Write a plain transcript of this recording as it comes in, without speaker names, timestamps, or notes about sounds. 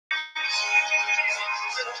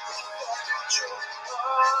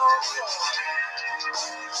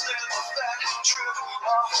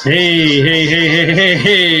Hey, hey, hey, hey, hey,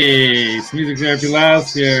 hey, it's Music Therapy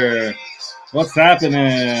Laz here. What's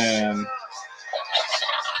happening?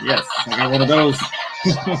 Yes, I got one of those.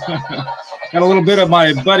 Got a little bit of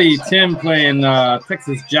my buddy Tim playing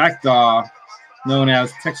Texas Jackdaw, known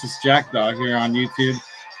as Texas Jackdaw here on YouTube.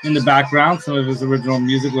 In the background, some of his original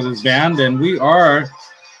music with his band, and we are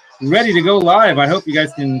ready to go live. I hope you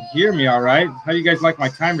guys can hear me all right. How do you guys like my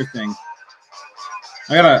timer thing?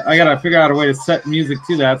 I gotta figure out a way to set music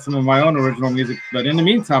to that, some of my own original music. But in the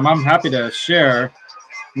meantime, I'm happy to share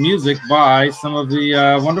music by some of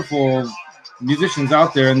the wonderful musicians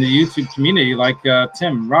out there in the YouTube community, like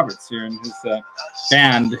Tim Roberts here and his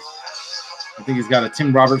band. I think he's got a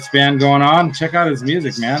Tim Roberts band going on. Check out his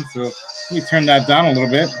music, man. So let me turn that down a little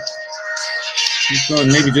bit. Let's go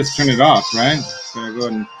and maybe just turn it off, right? Gonna go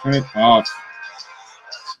ahead and turn it off.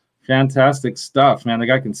 Fantastic stuff, man. The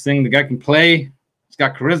guy can sing, the guy can play. He's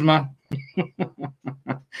got charisma.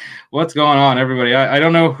 What's going on, everybody? I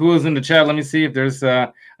don't know who is in the chat. Let me see if there's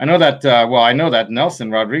I know that Nelson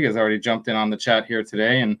Rodriguez already jumped in on the chat here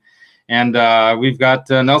today, and we've got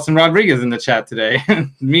Nelson Rodriguez in the chat today.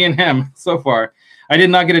 Me and him so far. I did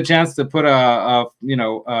not get a chance to put a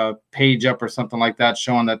page up or something like that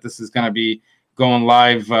showing that this is going to be going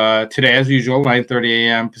live today as usual, 9:30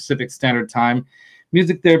 a.m. Pacific Standard Time.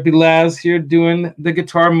 Music Therapy Laz here doing the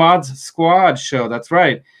Guitar Mods Squad show. That's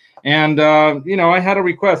right. And, I had a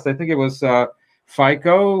request. I think it was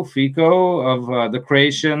Fico of the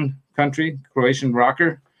Croatian country, Croatian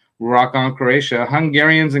rocker, Rock on Croatia.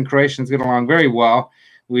 Hungarians and Croatians get along very well.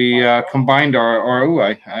 We combined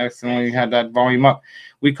I accidentally had that volume up.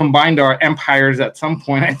 We combined our empires at some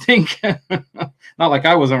point, I think. Not like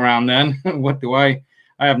I was around then. I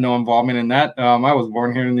have no involvement in that. I was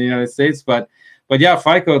born here in the United States, but yeah,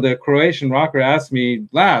 Fico, the Croatian rocker, asked me,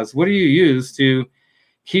 Laz, what do you use to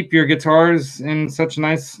keep your guitars in such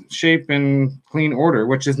nice shape and clean order,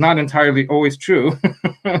 which is not entirely always true.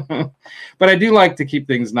 But I do like to keep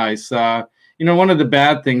things nice. One of the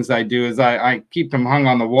bad things I do is I keep them hung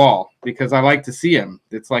on the wall because I like to see them.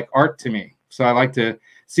 It's like art to me. So I like to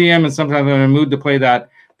see them, and sometimes I'm in a mood to play that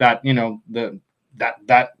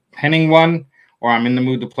Henning one, or I'm in the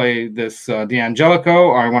mood to play this D'Angelico,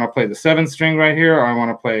 or I want to play the 7-string right here, or I want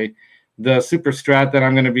to play the Super Strat that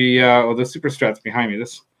I'm going to be, the Super Strat's behind me.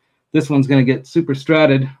 This one's going to get Super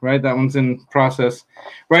Stratted, right? That one's in process.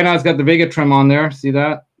 Right now it's got the Vega trim on there. See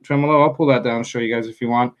that? Tremolo. I'll pull that down and show you guys if you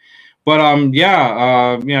want. But, I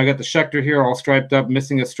got the Schecter here all striped up,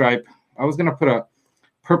 missing a stripe. I was going to put a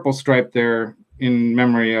purple stripe there in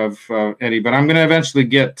memory of Eddie, but I'm going to eventually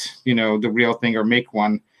get, the real thing or make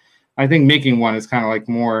one. I think making one is kind of like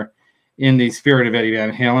more in the spirit of Eddie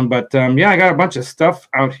Van Halen. But, I got a bunch of stuff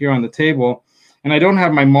out here on the table. And I don't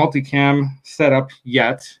have my multicam set up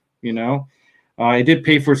yet, I did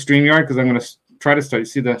pay for StreamYard because I'm going to try to start.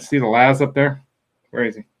 See the Laz up there? Where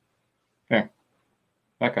is he? There.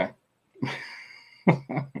 That guy.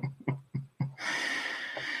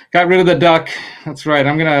 Got rid of the duck. That's right.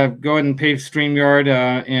 I'm going to go ahead and pay StreamYard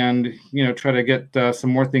and, try to get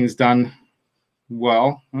some more things done.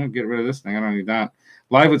 Well, I'm going to get rid of this thing. I don't need that.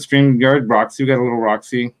 Live with StreamYard Roxy. We got a little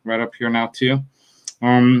Roxy right up here now, too.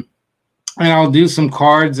 And I'll do some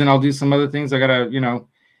cards, and I'll do some other things. I got to,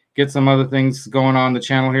 get some other things going on the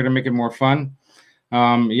channel here to make it more fun.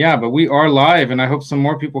 But we are live, and I hope some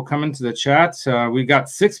more people come into the chat. We got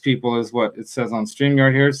 6 people is what it says on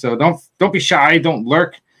StreamYard here. So don't be shy. Don't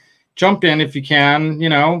lurk. Jump in if you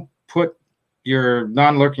can, put your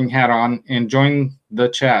non-lurking hat on and join the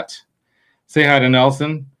chat. Say hi to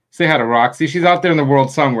Nelson. Say hi to Roxy. She's out there in the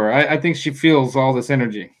world somewhere. I think she feels all this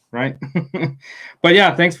energy, right? But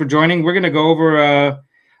yeah, thanks for joining. We're going to go over a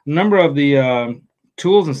number of the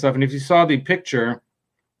tools and stuff. And if you saw the picture,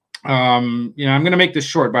 I'm going to make this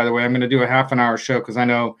short, by the way. I'm going to do a half-an-hour show because I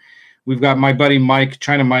know we've got my buddy Mike,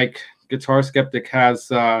 China Mike, Guitar Skeptic, has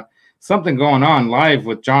something going on live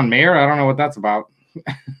with John Mayer. I don't know what that's about.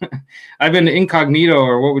 I've been incognito,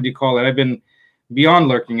 or what would you call it? I've been beyond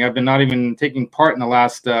lurking. I've been not even taking part in the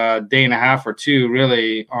last day and a half or two,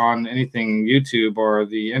 really, on anything YouTube or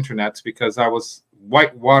the internet because I was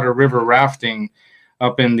whitewater river rafting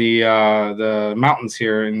up in the mountains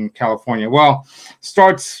here in California. Well,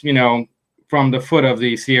 starts, from the foot of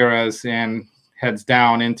the Sierras and heads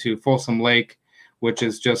down into Folsom Lake, which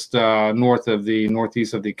is just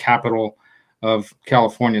northeast of the capital of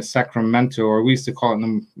California, Sacramento, or we used to call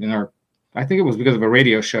it in our, I think it was because of a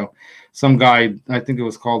radio show. Some guy, I think it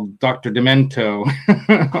was called Dr. Demento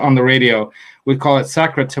on the radio, would call it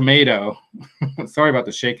Sacra Tomato. Sorry about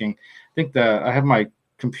the shaking. I think I have my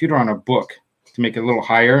computer on a book to make it a little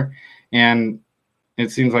higher, and it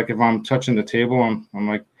seems like if I'm touching the table, I'm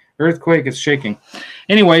like, earthquake, it's shaking.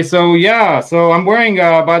 Anyway, so yeah, so I'm wearing,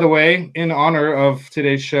 by the way, in honor of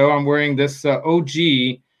today's show, I'm wearing this OG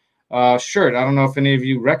shirt. I don't know if any of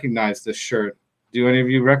you recognize this shirt. Do any of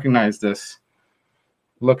you recognize this?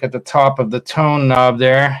 Look at the top of the tone knob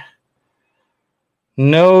there.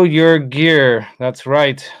 Know your gear. That's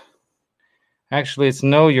right. Actually, it's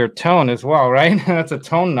know your tone as well, right? That's a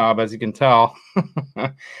tone knob, as you can tell.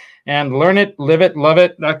 And learn it, live it, love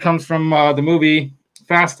it. That comes from the movie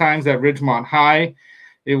Fast Times at Ridgemont High.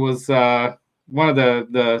 It was one of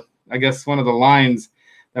the I guess one of the lines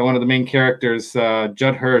that one of the main characters,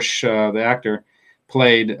 Judd Hirsch, the actor,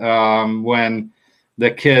 played when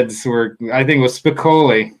the kids were, I think it was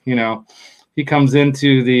Pickle, you know, he comes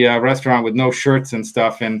into the restaurant with no shirts and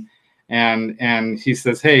stuff, and he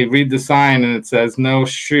says, hey, read the sign, and it says no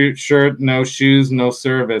shirt, no shoes, no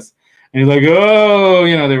service. And he's like, oh,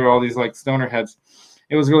 you know, they were all these like stoner heads.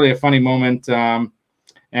 It was really a funny moment.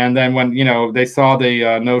 And then when, you know, they saw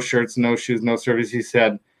the no shirts, no shoes, no service, he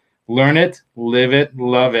said, learn it, live it,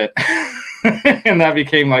 love it. And that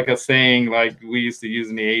became like a saying like we used to use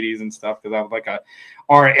in the 80s and stuff, because that was like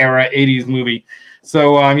our era 80s movie.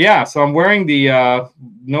 So, yeah, so I'm wearing the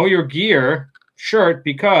Know Your Gear shirt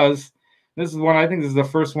because this is one, I think this is the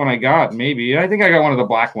first one I got, maybe. I think I got one of the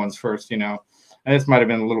black ones first, you know. And this might have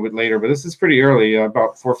been a little bit later, but this is pretty early,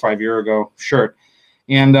 about 4 or 5 years ago shirt.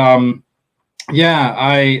 And yeah,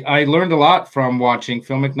 I learned a lot from watching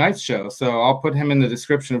Phil McKnight's show. So I'll put him in the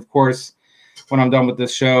description, of course, when I'm done with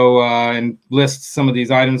this show, and list some of these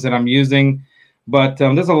items that I'm using. But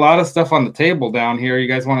there's a lot of stuff on the table down here. You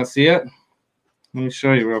guys want to see it? Let me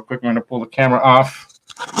show you real quick. I'm going to pull the camera off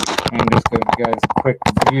and just give you guys a quick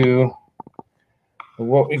view of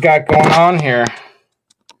what we got going on here.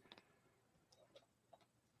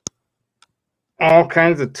 All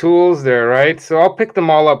kinds of tools there, right? So I'll pick them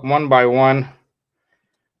all up one by one,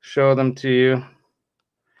 show them to you,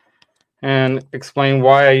 and explain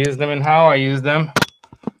why I use them and how I use them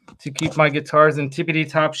to keep my guitars in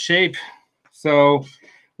tippity-top shape. So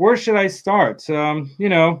where should I start? You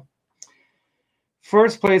know,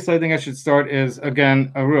 first place I think I should start is,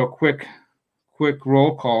 again, a real quick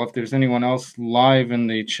roll call. If there's anyone else live in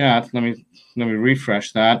the chat, let me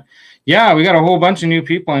refresh that. Yeah, we got a whole bunch of new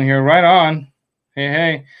people in here. Right on.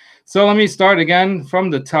 Hey. So let me start again from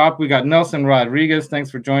the top. We got Nelson Rodriguez.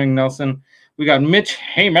 Thanks for joining, Nelson. We got Mitch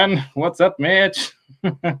Heyman. What's up, Mitch?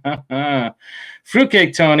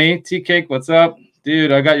 Fruitcake Tony. Tea Cake, what's up?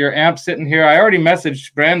 Dude, I got your amp sitting here. I already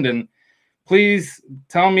messaged Brandon. Please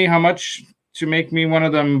tell me how much to make me one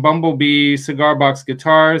of them Bumblebee cigar box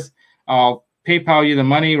guitars. I'll PayPal you the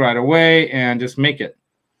money right away and just make it.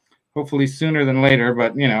 Hopefully sooner than later,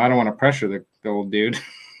 but, you know, I don't want to pressure the old dude.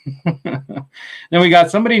 Then we got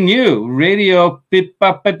somebody new, Radio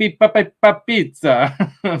Pizza.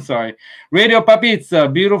 Sorry, Radio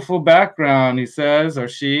Papizza. Beautiful background, he says, or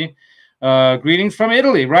she. Greetings from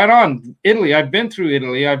Italy. Right on, Italy. I've been through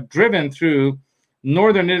Italy. I've driven through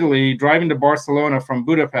northern Italy, driving to Barcelona from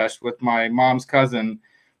Budapest with my mom's cousin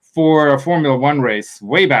for a Formula One race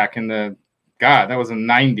way back in the, God, that was in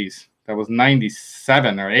the 90s. That was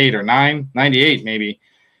 97 or 8 or 9, 98 maybe.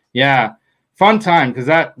 Yeah. Fun time, because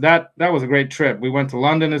that was a great trip. We went to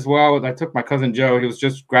London as well. I took my cousin Joe. He was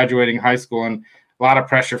just graduating high school, and a lot of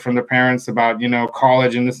pressure from their parents about, you know,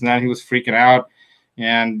 college and this and that. He was freaking out,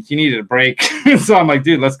 and he needed a break. So I'm like,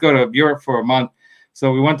 dude, let's go to Europe for a month.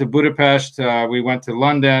 So we went to Budapest. We went to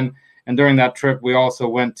London, and during that trip, we also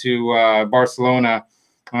went to Barcelona.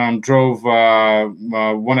 Drove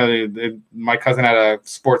one of my cousin had a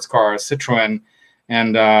sports car, a Citroen,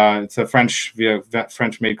 and it's a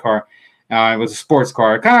French-made car. It was a sports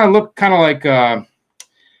car. It kind of looked kind of like,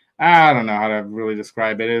 I don't know how to really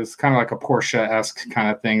describe it. It was kind of like a Porsche-esque kind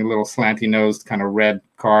of thing, a little slanty-nosed kind of red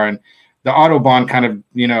car. And the Autobahn kind of,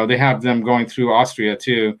 you know, they have them going through Austria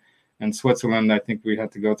too. And Switzerland, I think we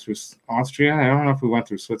had to go through Austria. I don't know if we went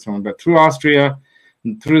through Switzerland, but through Austria,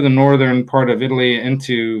 and through the northern part of Italy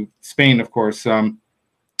into Spain, of course.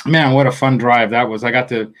 Man, what a fun drive that was. I got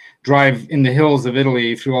to drive in the hills of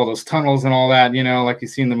Italy through all those tunnels and all that, you know, like you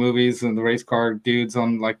see in the movies and the race car dudes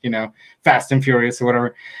on, like, you know, Fast and Furious or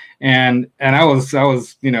whatever. And I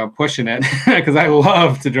was, you know, pushing it because I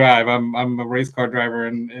love to drive. I'm a race car driver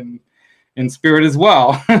in spirit as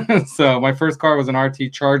well. So my first car was an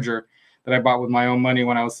RT Charger that I bought with my own money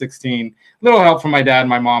when I was 16. Little help from my dad and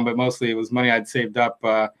my mom, but mostly it was money I'd saved up.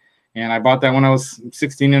 And I bought that when I was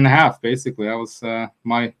 16 and a half, basically. That was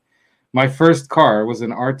my first car. It was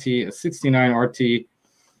an RT, a 69 RT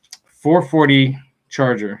 440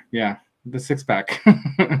 Charger. Yeah, the 6-pack.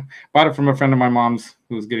 Bought it from a friend of my mom's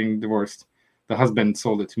who was getting divorced. The husband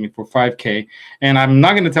sold it to me for $5K, and I'm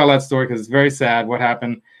not going to tell that story because it's very sad what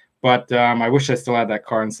happened. But I wish I still had that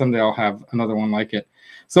car, and someday I'll have another one like it.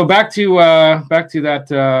 So back to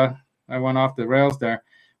that. I went off the rails there.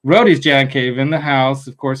 Roadie's Jan Cave in the house.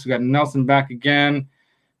 Of course, we got Nelson back again,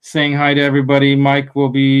 saying hi to everybody. Mike will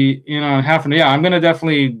be in on half an hour. Yeah, I'm going to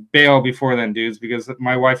definitely bail before then, dudes, because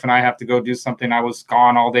my wife and I have to go do something. I was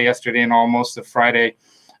gone all day yesterday and almost a Friday.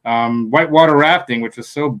 Whitewater rafting, which was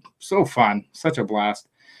so fun. Such a blast.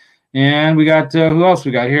 And we got, who else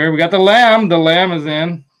we got here? We got the Lamb. The Lamb is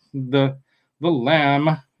in. The Lamb.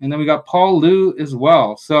 And then we got Paul Liu as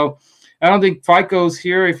well. So I don't think FICO's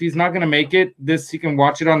here. If he's not going to make it, he can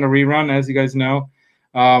watch it on the rerun, as you guys know.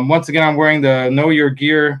 Once again, I'm wearing the Know Your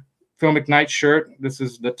Gear Phil McKnight shirt. This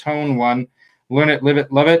is the Tone one. Learn it, live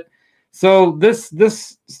it, love it. So this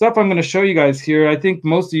stuff I'm going to show you guys here, I think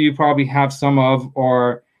most of you probably have some of,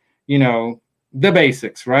 or, you know, the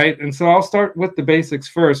basics, right? And so I'll start with the basics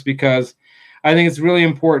first because I think it's really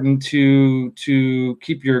important to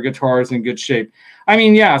keep your guitars in good shape. I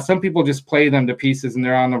mean, yeah, some people just play them to pieces and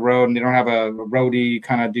they're on the road and they don't have a roadie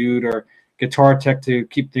kind of dude or guitar tech to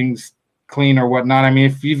keep things clean or whatnot. I mean,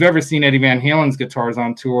 if you've ever seen Eddie Van Halen's guitars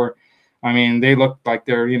on tour, I mean, they look like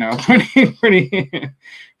they're, you know, pretty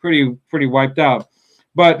wiped out.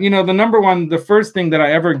 But, you know, the first thing that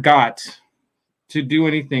I ever got to do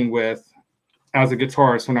anything with as a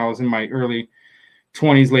guitarist when I was in my early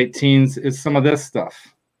 20s, late teens is some of this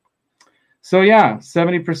stuff. So yeah,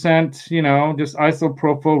 70%, you know, just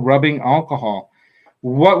isopropyl rubbing alcohol.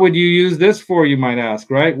 What would you use this for, you might ask,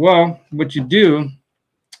 right? Well, what you do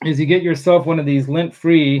is you get yourself one of these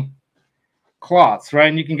lint-free cloths, right?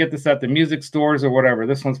 And you can get this at the music stores or whatever.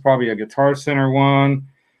 This one's probably a Guitar Center one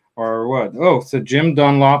or what? Oh, it's a Jim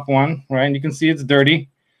Dunlop one, right? And you can see it's dirty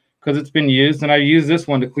because it's been used. And I use this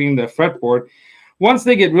one to clean the fretboard. Once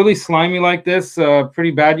they get really slimy like this,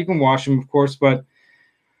 pretty bad, you can wash them, of course. But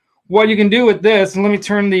what you can do with this, and let me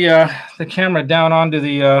turn the camera down onto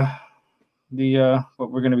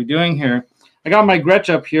what we're going to be doing here. I got my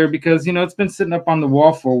Gretsch up here because, you know, it's been sitting up on the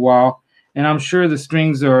wall for a while, and I'm sure the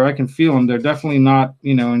strings I can feel them. They're definitely not,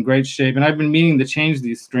 you know, in great shape, and I've been meaning to change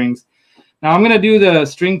these strings. Now, I'm going to do the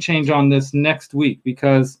string change on this next week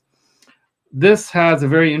because this has a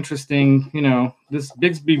very interesting, you know, this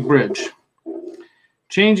Bigsby bridge.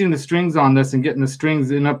 Changing the strings on this and getting the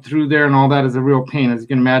strings in up through there and all that is a real pain, as you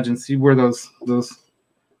can imagine. See where those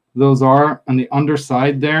are on the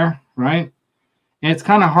underside there, right? And it's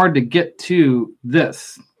kind of hard to get to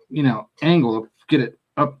this, you know, angle to get it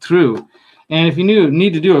up through. And if you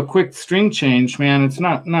need to do a quick string change, man, it's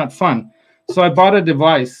not fun. So I bought a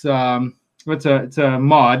device. It's a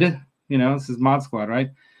mod. You know, this is Mod Squad,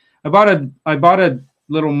 right? I bought a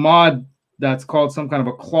little mod that's called some kind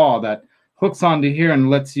of a claw that hooks onto here and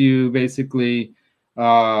lets you basically,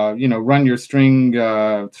 you know, run your string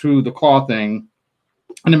through the claw thing,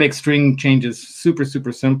 and it makes string changes super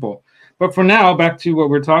simple. But for now, back to what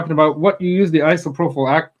we're talking about. What you use the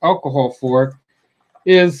isopropyl alcohol for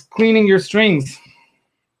is cleaning your strings.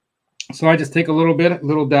 So I just take a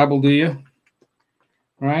little dab will do you.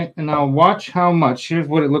 Right? And now watch how much. Here's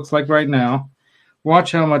what it looks like right now.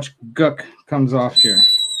 Watch how much guck comes off here.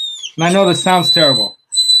 And I know this sounds terrible.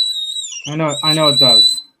 I know it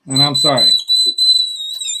does. And I'm sorry.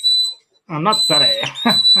 I'm not sorry.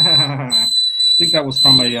 I think that was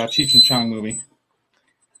from a Cheech and Chong movie.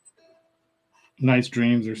 Nice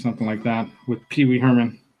Dreams or something like that with Pee Wee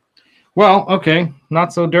Herman. Well, okay,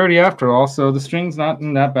 not so dirty after all. So the string's not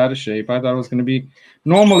in that bad a shape. I thought it was going to be.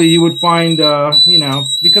 Normally you would find, you know,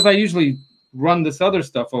 because I usually run this other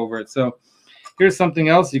stuff over it. So here's something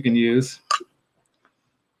else you can use.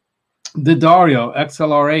 The Dario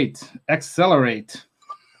XLR8. Accelerate.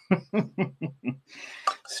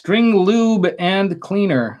 String lube and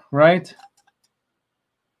cleaner, right?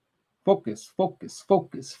 Focus.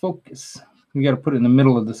 You got to put it in the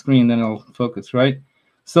middle of the screen, then it'll focus, right?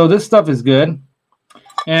 So this stuff is good,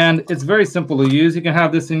 and it's very simple to use. You can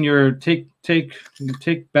have this in your take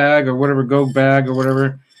bag or whatever, go bag or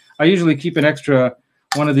whatever. I usually keep an extra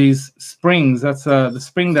one of these springs. That's the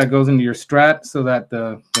spring that goes into your Strat, so that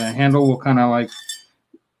the handle will kind of like,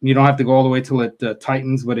 you don't have to go all the way till it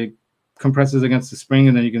tightens, but it compresses against the spring,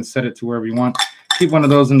 and then you can set it to wherever you want. Keep one of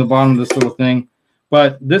those in the bottom of this little thing.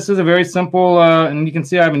 But this is a very simple, and you can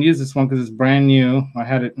see I haven't used this one because it's brand new. I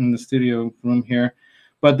had it in the studio room here.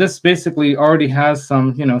 But this basically already has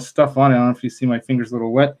some, you know, stuff on it. I don't know if you see my fingers a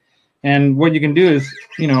little wet. And what you can do is,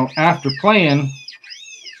 you know, after playing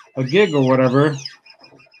a gig or whatever,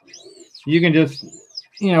 you can just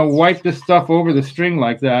you know, wipe this stuff over the string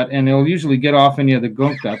like that, and it'll usually get off any of the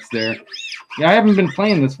gunk that's there. Yeah, I haven't been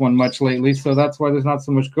playing this one much lately, so that's why there's not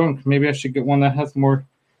so much gunk. Maybe I should get one that has more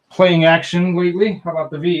playing action lately. How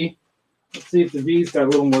about the V? Let's see if the V's got a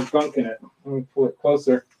little more gunk in it. Let me pull it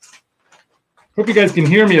closer. Hope you guys can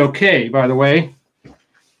hear me okay, by the way.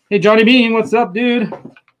 Hey, Johnny Bean, what's up, dude?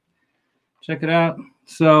 Check it out.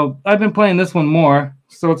 So I've been playing this one more,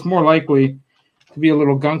 so it's more likely to be a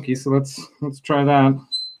little gunky. So let's try that.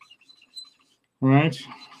 All right.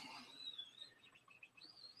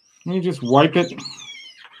 And you just wipe it.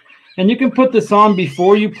 And you can put this on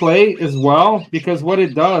before you play as well, because what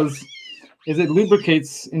it does is it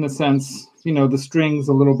lubricates, in a sense, you know, the strings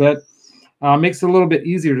a little bit. Makes it a little bit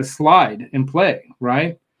easier to slide and play,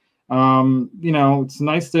 right? You know, it's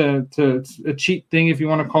nice to a cheat thing, if you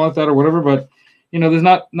want to call it that or whatever, but you know, there's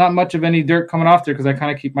not much of any dirt coming off there because I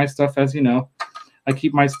kind of keep my stuff, as you know, I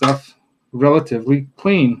keep my stuff relatively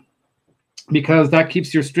clean because that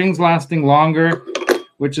keeps your strings lasting longer,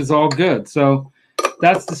 which is all good. So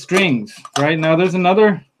that's the strings. Right now, there's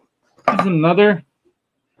another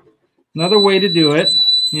way to do it.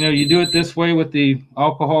 You know, you do it this way with the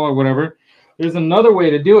alcohol or whatever. There's another way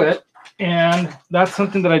to do it, and that's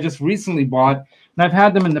something that I just recently bought, and I've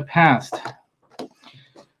had them in the past.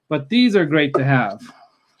 But these are great to have.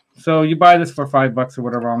 So you buy this for $5 or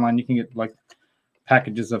whatever online. You can get like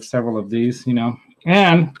packages of several of these, you know.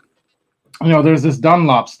 And, you know, there's this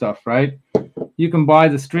Dunlop stuff, right? You can buy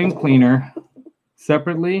the string cleaner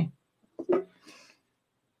separately.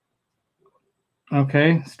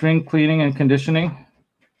 Okay, string cleaning and conditioning.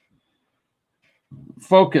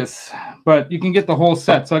 Focus, but you can get the whole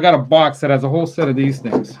set. So I got a box that has a whole set of these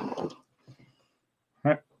things.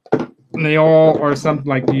 Right? And they all are something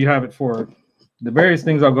like you have it for the various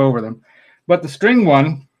things. I'll go over them. But the string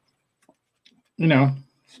one, you know,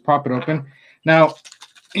 just pop it open. Now,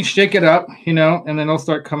 you shake it up, you know, and then it'll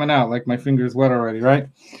start coming out like my finger's wet already, right?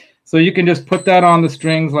 So you can just put that on the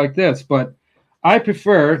strings like this. But I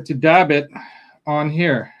prefer to dab it on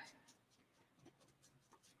here.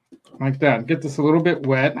 Like that. Get this a little bit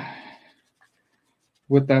wet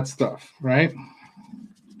with that stuff, right?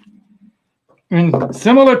 And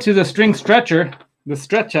similar to the string stretcher, the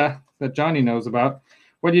stretcher that Johnny knows about,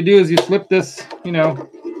 what you do is you slip this, you know,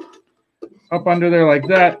 up under there like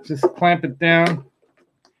that, just clamp it down,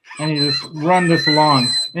 and you just run this along.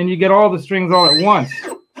 And you get all the strings all at once.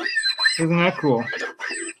 Isn't that cool?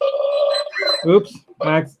 Oops,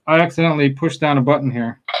 I accidentally pushed down a button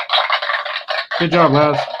here. Good job,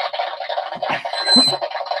 Laz.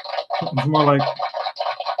 It's more like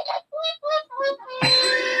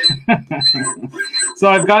so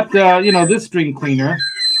I've got you know, this string cleaner,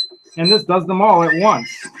 and this does them all at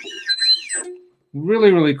once.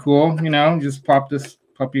 Really, really cool. You know, just pop this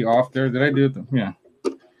puppy off there. Did I do it? Yeah.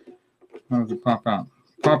 How does it pop out?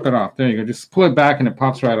 Pop it off. There you go. Just pull it back and it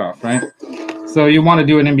pops right off, right? So you want to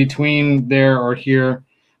do it in between there or here.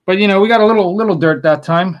 But you know, we got a little dirt that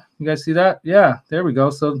time. You guys see that? Yeah, there we go.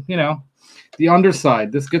 So, you know, the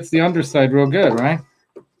underside. This gets the underside real good, right?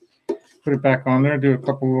 Put it back on there. Do a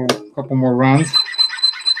couple more runs.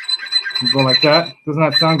 Go like that. Doesn't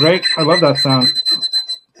that sound great? I love that sound.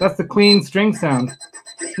 That's the clean string sound.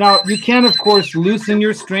 Now, you can, of course, loosen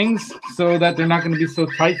your strings so that they're not going to be so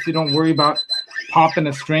tight so you don't worry about popping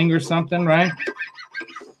a string or something, right?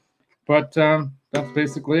 But that's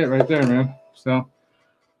basically it right there, man. So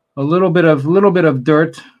a little bit of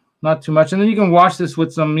dirt. Not too much. And then you can wash this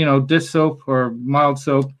with some, you know, dish soap or mild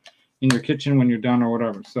soap in your kitchen when you're done or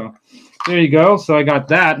whatever. So there you go. So I got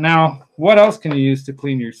that. Now, what else can you use to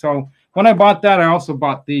clean your? So when I bought that, I also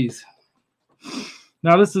bought these.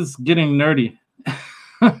 Now, this is getting nerdy.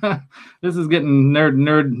 This is getting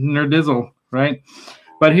nerdizzle, right?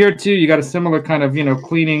 But here, too, you got a similar kind of, you know,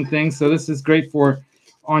 cleaning thing. So this is great for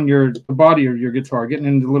on the body of your guitar, getting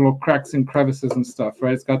into little cracks and crevices and stuff,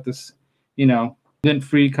 right? It's got this, you know,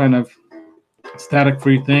 dent-free kind of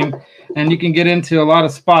static-free thing, and you can get into a lot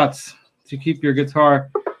of spots to keep your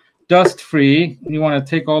guitar dust-free. You want to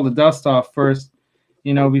take all the dust off first,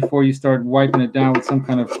 you know, before you start wiping it down with some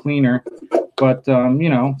kind of cleaner. But you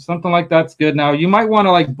know, something like that's good. Now you might want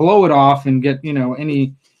to like blow it off and get, you know,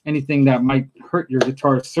 anything that might hurt your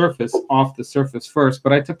guitar surface off the surface first.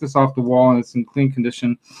 But I took this off the wall and it's in clean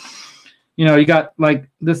condition. You know, you got like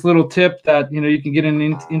this little tip that, you know, you can get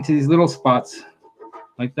into these little spots.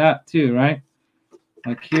 Like that too, right?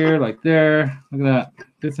 Like here, like there. Look at that.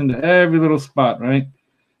 Fits into every little spot, right?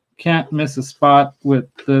 Can't miss a spot with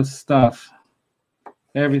this stuff.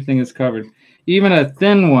 Everything is covered. Even a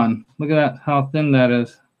thin one. Look at that, how thin that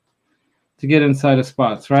is to get inside of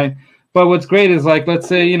spots, right? But what's great is, like, let's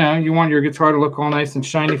say, you want your guitar to look all nice and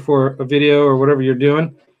shiny for a video or whatever you're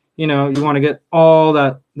doing. You want to get all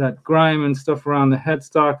that grime and stuff around the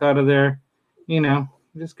headstock out of there.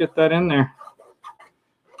 Just get that in there.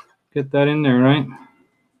 Get that in there, right?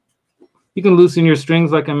 You can loosen your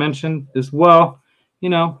strings, like I mentioned, as well.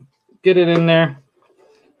 Get it in there.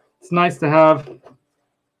 It's nice to have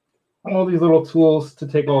all these little tools to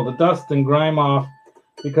take all the dust and grime off,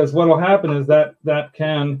 because what will happen is that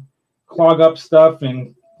can clog up stuff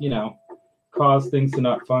and, cause things to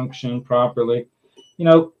not function properly.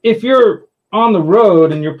 If you're on the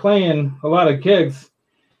road and you're playing a lot of gigs,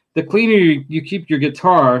 the cleaner you keep your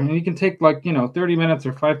guitar, and you can take like, 30 minutes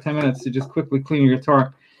or 5-10 minutes to just quickly clean your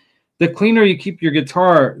guitar. The cleaner you keep your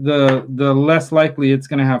guitar, the less likely it's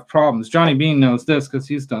going to have problems. Johnny Bean knows this because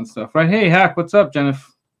he's done stuff, right? Hey, Hack, what's up,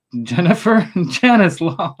 Jennifer? Janice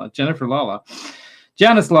Lala. Jennifer Lala.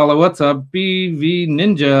 Janice Lala, what's up? BV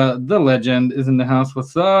Ninja, the legend, is in the house.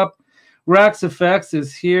 What's up? Rax Effects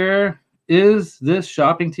is here. Is this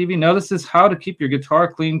shopping TV? No, this is how to keep your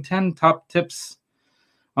guitar clean. 10 top tips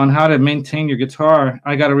on how to maintain your guitar.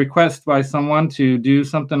 I got a request by someone to do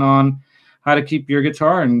something on how to keep your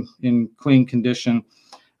guitar in clean condition.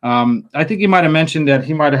 I think he might have mentioned that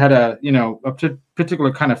he might have had a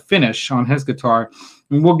particular kind of finish on his guitar,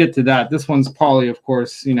 and we'll get to that. This one's poly, of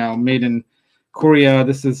course, made in Korea.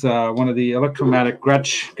 This is one of the Electromatic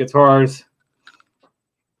Gretsch guitars,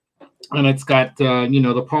 and it's got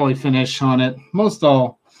the poly finish on it. Most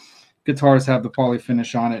all guitars have the poly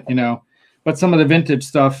finish on it, but some of the vintage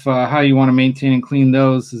stuff, how you want to maintain and clean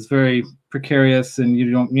those is very precarious, and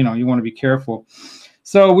you want to be careful.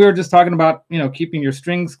 So we were just talking about, keeping your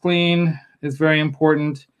strings clean is very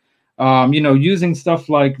important. Using stuff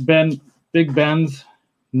like Big Ben's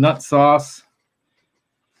nut sauce.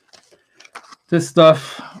 This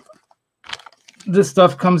stuff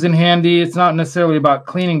comes in handy. It's not necessarily about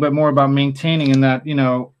cleaning, but more about maintaining, and that,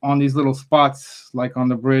 on these little spots, like on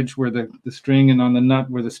the bridge where the string, and on the nut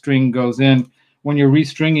where the string goes in, when you're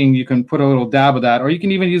restringing, you can put a little dab of that, or you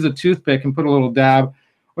can even use a toothpick and put a little dab,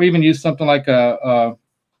 or even use something like a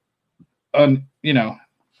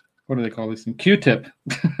what do they call these things? Q-tip,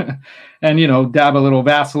 and, dab a little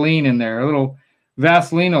Vaseline in there. A little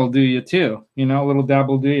Vaseline will do you too, a little dab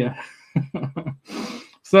will do you.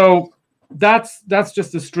 So that's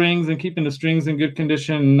just the strings, and keeping the strings in good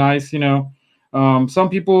condition, nice, some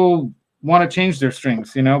people want to change their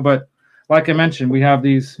strings, but like I mentioned, we have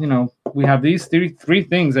these, three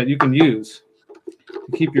things that you can use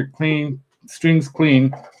to keep your strings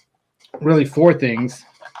clean. Really 4 things,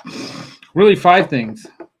 really 5 things.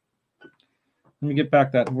 Let me get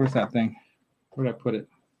back where's that thing? Where did I put it?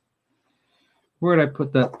 Where did I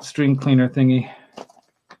put that string cleaner thingy?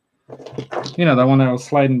 That one that was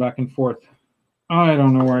sliding back and forth. I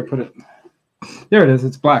don't know where I put it. There it is.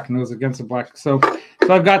 It's black, and it was against the black. So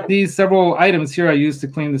I've got these several items here I use to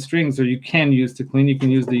clean the strings, or you can use to clean. You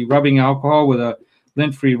can use the rubbing alcohol with a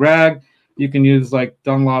lint-free rag. You can use like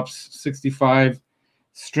Dunlop's 65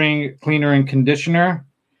 string cleaner and conditioner.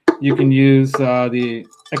 You can use the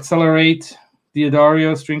Accelerate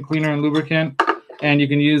Diodario string cleaner and lubricant, and you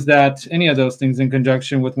can use any of those things in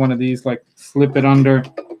conjunction with one of these, like slip it under,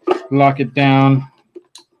 lock it down.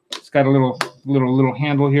 It's got a little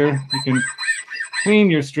handle here you can clean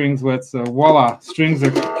your strings with. So voila, strings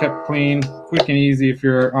are kept clean, quick and easy if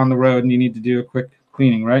you're on the road and you need to do a quick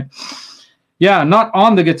cleaning, right? Yeah, not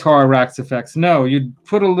on the guitar, Rax Effects. No, you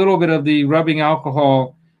put a little bit of the rubbing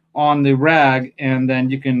alcohol on the rag, and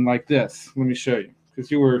then you can, like this. Let me show you,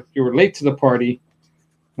 because you were late to the party.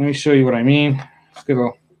 Let me show you what I mean. Just get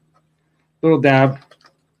a little dab.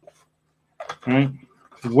 All right,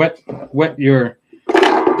 wet your.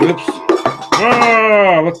 Oops.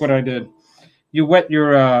 Oh, look what I did. You wet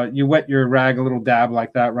your rag a little dab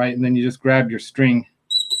like that, right? And then you just grab your string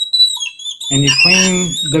and you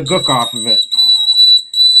clean the gook off of it.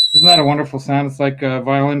 Isn't that a wonderful sound? It's like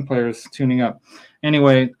violin players tuning up.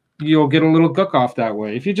 Anyway, you'll get a little gook off that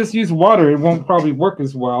way. If you just use water, it won't probably work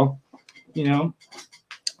as well,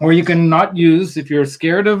 Or you can not use, if you're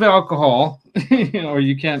scared of alcohol, or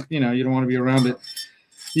you can't, you don't want to be around it.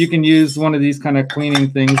 You can use one of these kind of cleaning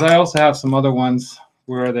things. I also have some other ones.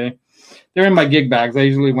 Where are they? They're in my gig bags. I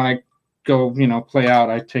usually, when I go, play out,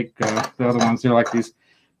 I take the other ones. They're like these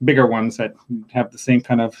bigger ones that have the same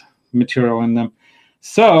kind of material in them.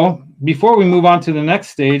 So before we move on to the next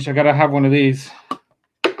stage, I got to have one of these.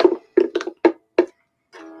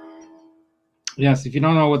 Yes, if you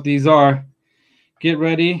don't know what these are, get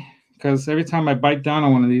ready, because every time I bite down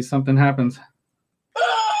on one of these, something happens.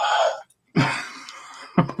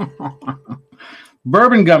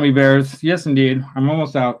 Bourbon gummy bears. Yes, indeed. I'm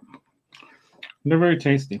almost out. They're very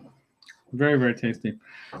tasty. Very, very tasty.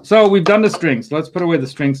 So we've done the strings. Let's put away the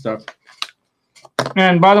string stuff.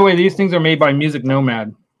 And by the way, these things are made by Music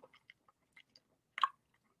Nomad.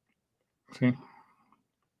 See? I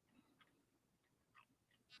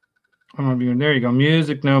don't know if you, there you go,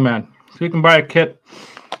 Music Nomad. So you can buy a kit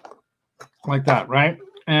like that, right?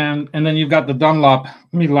 And then you've got the Dunlop.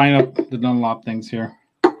 Let me line up the Dunlop things here.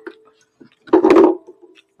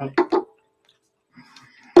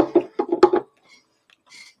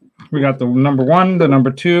 We got the number 1, the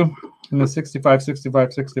number 2, and the 65,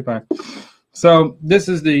 65, 65. So this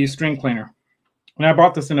is the string cleaner. And I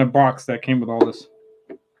bought this in a box that came with all this.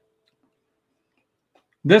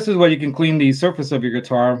 This is what you can clean the surface of your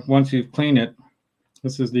guitar once you've cleaned it.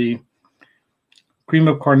 This is the Cream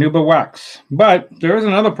of Carnauba wax. But there is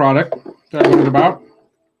another product that I learned about.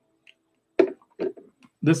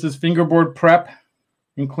 This is fingerboard prep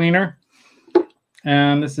and cleaner.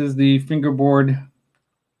 And this is the fingerboard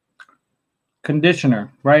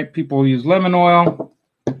conditioner, right? People use lemon oil.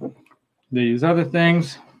 They use other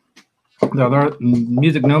things. The other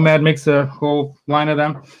Music Nomad makes a whole line of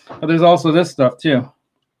them. But there's also this stuff too.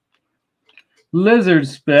 Lizard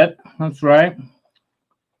spit. That's right.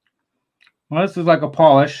 Well, this is like a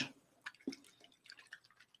polish.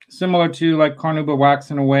 Similar to like Carnauba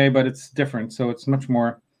wax in a way, but it's different. So it's much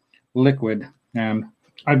more liquid. And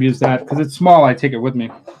I've used that because it's small. I take it with me.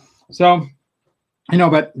 So, you know,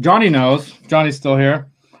 but Johnny knows, Johnny's still here,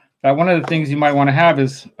 that one of the things you might want to have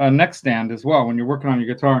is a neck stand as well when you're working on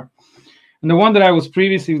your guitar. And the one that I was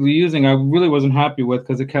previously using, I really wasn't happy with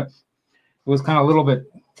because it was kind of a little bit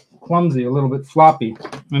clumsy, a little bit floppy.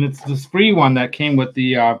 And it's the Spree one that came with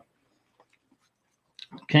the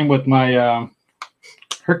my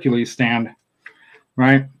Hercules stand,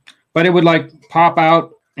 right? But it would like pop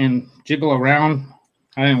out and jiggle around.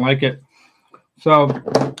 I didn't like it. So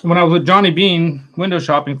when I was with Johnny Bean window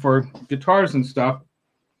shopping for guitars and stuff,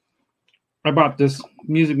 I bought this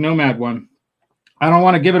Music Nomad one. I don't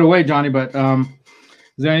want to give it away, Johnny, but is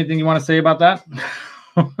there anything you want to say about that?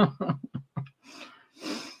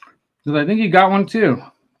 Because I think you got one too.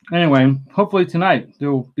 Anyway, hopefully tonight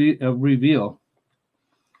there will be a reveal.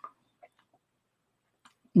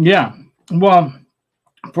 Yeah, well,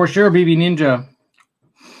 for sure, BB Ninja,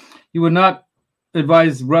 you would not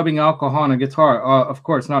advise rubbing alcohol on a guitar. Of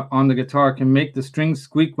course, not on the guitar. Can make the strings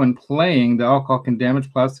squeak when playing. The alcohol can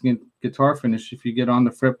damage plastic and guitar finish. If you get on the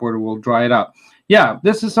fretboard, it will dry it out. Yeah,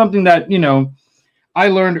 this is something that, you know, I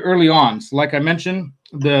learned early on. So like I mentioned,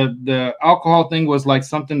 the alcohol thing was like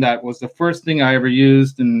something that was the first thing I ever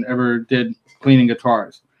used and ever did cleaning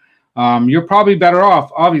guitars. You're probably better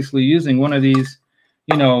off, obviously, using one of these,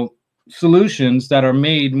 you know, solutions that are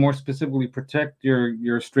made more specifically protect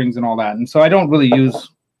your strings and all that. And so I don't really use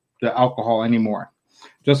the alcohol anymore,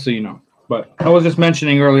 just so you know. But I was just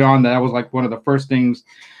mentioning early on that was like one of the first things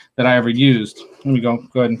that I ever used. Let me go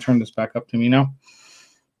ahead and turn this back up to me now.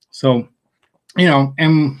 So, you know,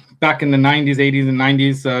 and back in the 90s, 80s, and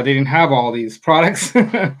 90s, they didn't have all these products.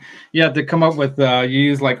 You had to come up with, you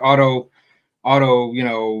use like auto, you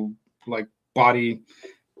know, like body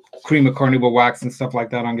Cream of Carnauba wax and stuff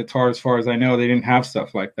like that on guitar. As far as I know, they didn't have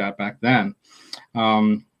stuff like that back then.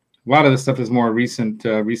 A lot of this stuff is more recent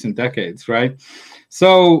decades, right?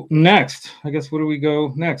 So next, I guess, where do we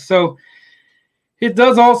go next? So it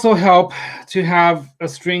does also help to have a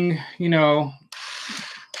string, you know,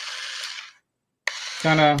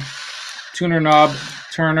 kind of tuner knob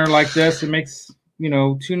turner like this. It makes, you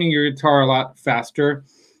know, tuning your guitar a lot faster,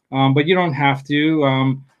 but you don't have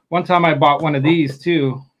to. One time I bought one of these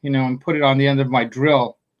too, you know, and put it on the end of my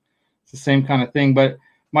drill. It's the same kind of thing, but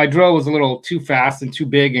my drill was a little too fast and too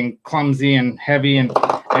big and clumsy and heavy,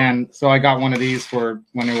 and so I got one of these for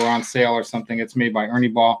when they were on sale or something. It's made by Ernie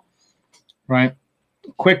Ball, right?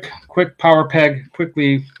 Quick power peg,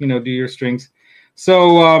 quickly, you know, do your strings.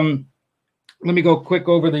 So let me go quick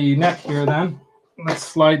over the neck here then. Let's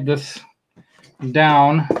slide this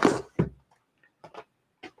down.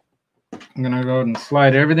 I'm gonna go ahead and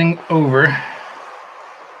slide everything over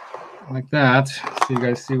like that, so you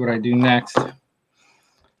guys see what I do next. All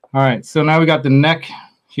right, so now we got the neck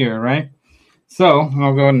here, right? So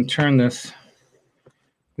I'll go ahead and turn this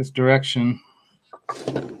direction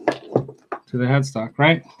to the headstock,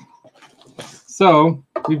 right? So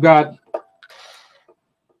we've got,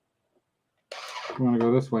 we want to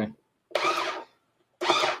go this way.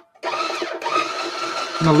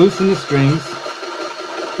 I'm gonna loosen the strings.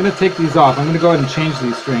 I'm gonna take these off. I'm gonna go ahead and change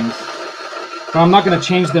these strings. But I'm not gonna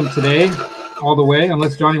change them today all the way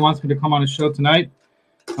unless Johnny wants me to come on his show tonight.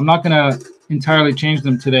 I'm not gonna entirely change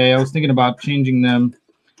them today. I was thinking about changing them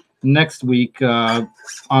next week on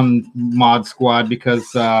Mod Squad,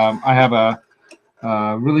 because I have a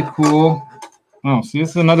really cool. Oh, see, this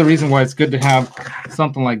is another reason why it's good to have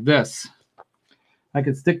something like this. I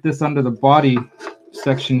could stick this under the body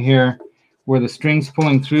section here, where the string's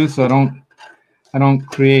pulling through, so I don't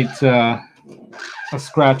create a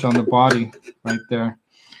scratch on the body right there.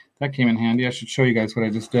 That came in handy. I should show you guys what I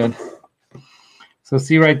just did. So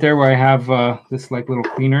see right there where I have this like little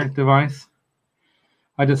cleaner device?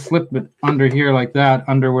 I just slipped it under here like that,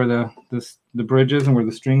 under where the bridge is and where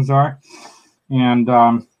the strings are. And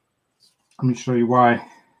let me show you why.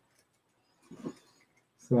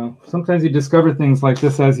 So sometimes you discover things like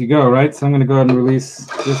this as you go, right? So I'm going to go ahead and release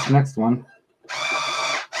this next one.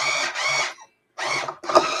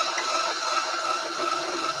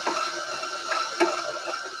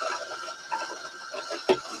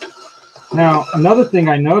 Now, another thing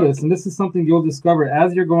I noticed, and this is something you'll discover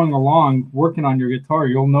as you're going along working on your guitar,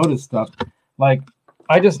 you'll notice stuff. Like,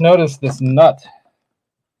 I just noticed this nut.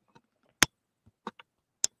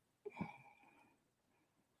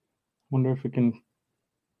 Wonder if we can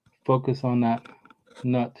focus on that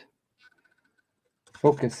nut.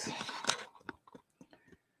 Focus.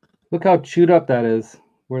 Look how chewed up that is,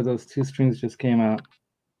 where those two strings just came out.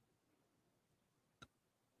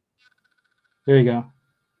 There you go.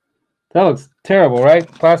 That looks terrible, right?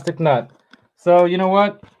 Plastic nut. So you know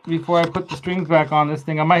what? Before I put the strings back on this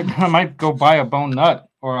thing, I might go buy a bone nut,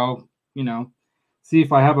 or I'll, you know, see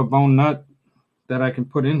if I have a bone nut that I can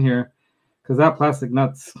put in here, because that plastic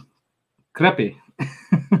nut's crappy.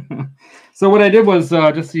 So what I did was,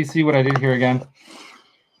 just so you see what I did here again.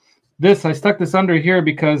 I stuck this under here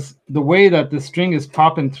because the way that the string is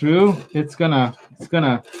popping through, it's gonna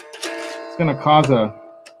cause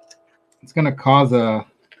a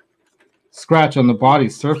scratch on the body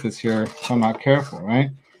surface here if I'm not careful, right?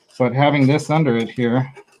 But having this under it here,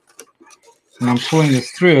 and I'm pulling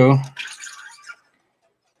this through,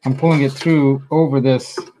 I'm pulling it through over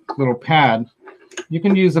this little pad. You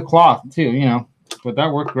can use a cloth too, you know, but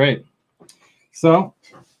that worked great. So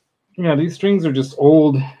yeah, these strings are just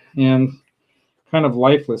old and kind of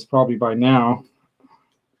lifeless probably by now.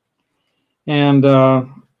 And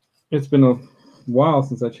it's been a while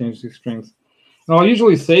since I changed these strings. And I'll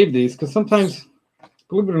usually save these because sometimes,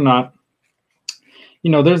 believe it or not, you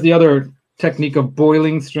know, there's the other technique of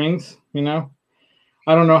boiling strings, you know.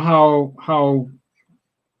 I don't know how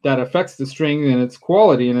that affects the string and its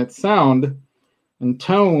quality and its sound and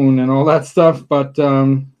tone and all that stuff, but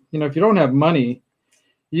you know, if you don't have money,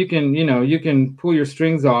 you can pull your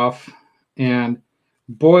strings off and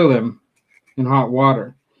boil them in hot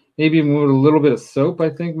water. Maybe even with a little bit of soap, I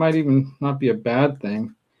think might even not be a bad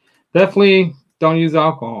thing. Definitely don't use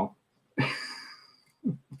alcohol.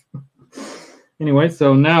 Anyway,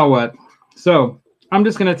 so now what? So I'm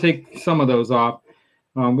just going to take some of those off.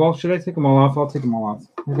 Well, should I take them all off? I'll take them all off.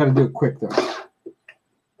 I've got to do it quick, though.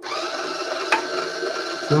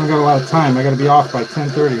 So I don't got a lot of time. I got to be off by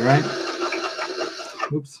 10:30, right?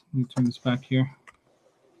 Oops. Let me turn this back here.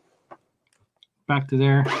 Back to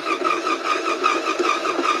there.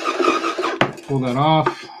 Pull that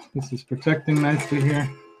off. This is protecting nicely here.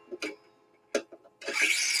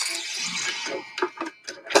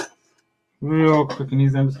 Real quick and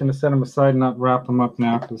easy. I'm just going to set them aside and not wrap them up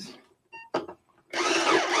now, because I'm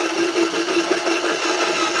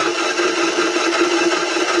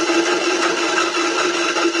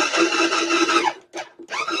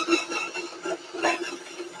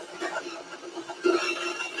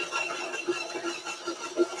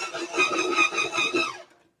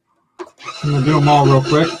going to do them all real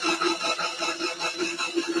quick.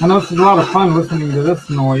 I know this is a lot of fun listening to this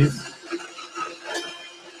noise.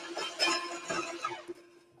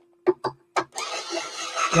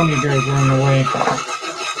 One of you guys are in the way.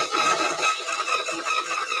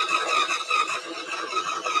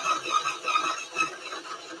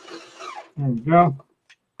 There we go.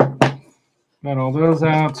 Got all those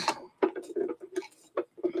out.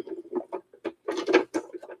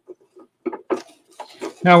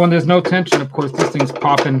 Now, when there's no tension, of course, this thing's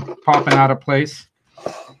popping out of place.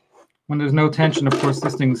 When there's no tension, of course,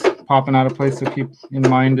 this thing's popping out of place. So keep in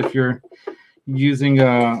mind if you're using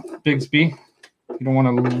a Bigsby, you don't want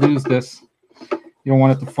to lose this. You don't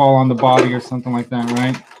want it to fall on the body or something like that,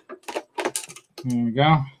 right? There we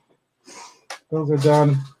go. Those are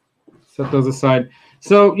done. Set those aside.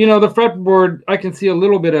 So, you know, the fretboard, I can see a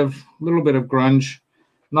little bit of grunge,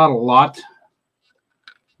 not a lot.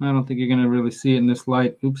 I don't think you're going to really see it in this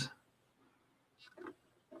light. Oops.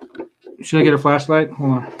 Should I get a flashlight?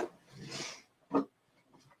 Hold on.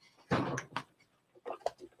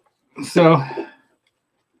 So, let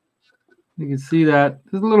me can see that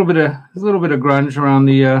there's a little bit of grunge around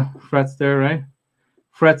the frets there, right?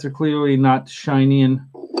 Frets are clearly not shiny and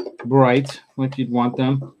bright like you'd want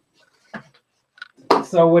them.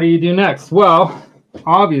 So what do you do next? Well,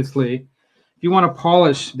 obviously, if you want to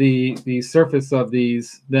polish the surface of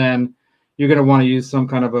these, then you're going to want to use some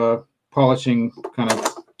kind of a polishing kind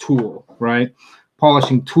of tool, right?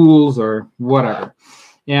 Polishing tools or whatever.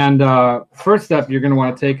 And first step you're going to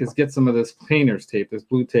want to take is get some of this painter's tape, this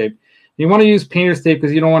blue tape. You want to use painter's tape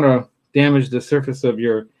because you don't want to damage the surface of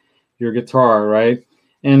your guitar, right?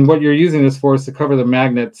 And what you're using this for is to cover the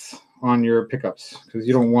magnets on your pickups, because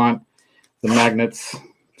you don't want the magnets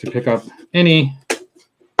to pick up any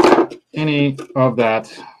of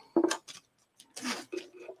that,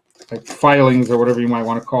 like filings or whatever you might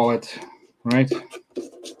want to call it, right?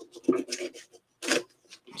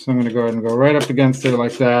 So I'm going to go ahead and go right up against it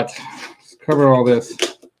like that. Just cover all this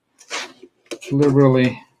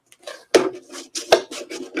liberally.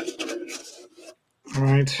 All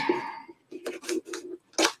right.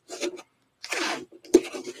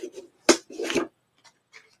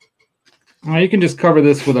 Now you can just cover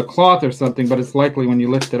this with a cloth or something, but it's likely when you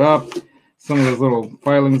lift it up, some of those little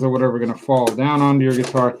filings or whatever are going to fall down onto your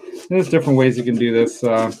guitar. There's different ways you can do this,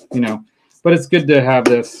 you know, but it's good to have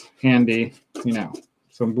this handy, you know,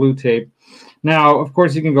 some blue tape. Now, of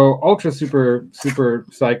course, you can go ultra super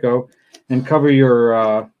psycho and cover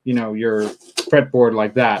your, you know, your fretboard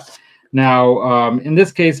like that. Now, in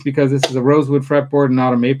this case, because this is a rosewood fretboard and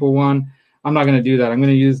not a maple one, I'm not going to do that. I'm going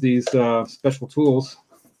to use these special tools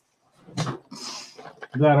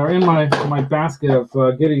that are in my basket of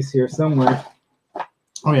goodies here somewhere.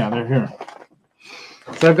 Oh yeah, they're here.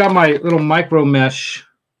 So I've got my little micro mesh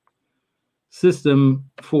system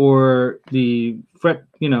for the fret,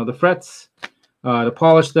 you know, the frets to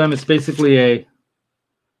polish them. It's basically a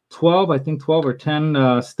 12 or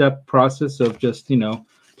 10 step process of just, you know,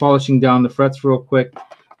 polishing down the frets real quick.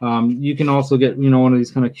 You can also get, you know, one of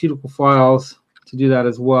these kind of cuticle files to do that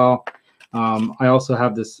as well. I also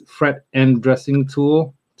have this fret end dressing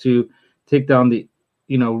tool to take down the,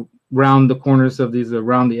 you know, round the corners of these,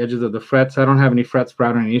 around the edges of the frets. I don't have any fret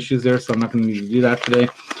sprout or any issues there, so I'm not going to need to do that today.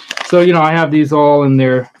 So, you know, I have these all in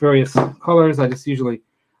their various colors. I just usually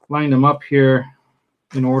line them up here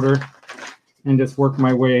in order and just work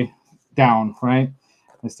my way down, right?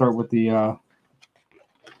 I start with the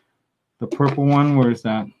purple one. Where is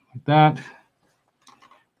that? Like that.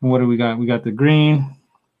 And what do we got? We got the green.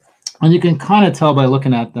 And you can kind of tell by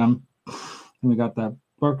looking at them. And we got that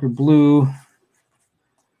darker blue.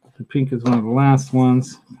 The pink is one of the last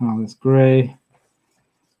ones. Kind of this gray.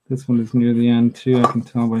 This one is near the end too. I can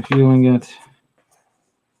tell by feeling it.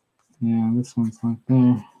 Yeah, this one's like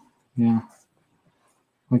there. Yeah,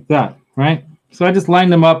 like that, right? So I just line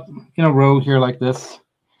them up in a row here like this,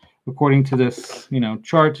 according to this, you know,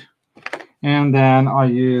 chart. And then I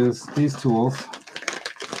use these tools.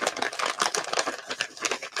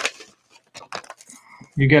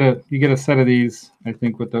 You get a set of these, I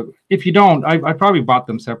think, with the. If you don't, I probably bought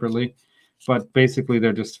them separately, but basically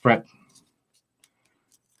they're just fret.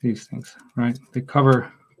 These things, right? They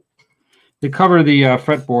cover the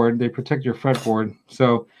fretboard. They protect your fretboard.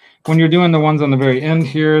 So when you're doing the ones on the very end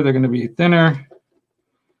here, they're going to be thinner.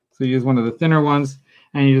 So you use one of the thinner ones,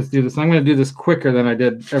 and you just do this. I'm going to do this quicker than I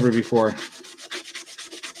did ever before.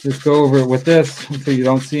 Just go over it with this until you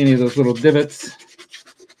don't see any of those little divots.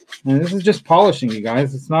 And this is just polishing, you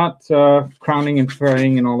guys. It's not crowning and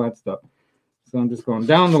fraying and all that stuff. So I'm just going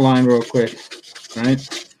down the line real quick,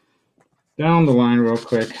 right? Down the line real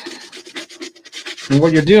quick. And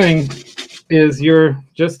what you're doing is you're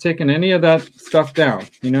just taking any of that stuff down.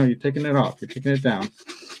 You know, you're taking it off. You're taking it down.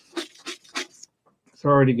 It's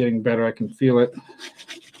already getting better. I can feel it.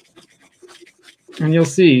 And you'll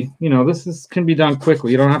see, you know, this can be done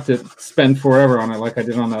quickly. You don't have to spend forever on it like I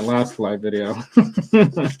did on that last live video.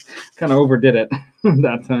 Kind of overdid it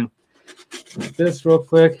that time. Like this real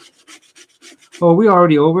quick. Oh, we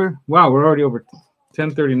already over? Wow, we're already over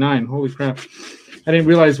 10:39. Holy crap. I didn't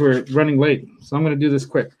realize we're running late. So I'm going to do this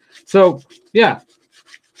quick. So, yeah.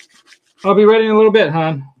 I'll be ready in a little bit,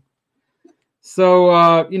 hon.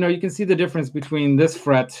 So, you know, you can see the difference between this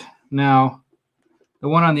fret now. The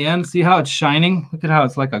one on the end, see how it's shining? Look at how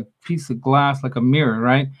it's like a piece of glass, like a mirror,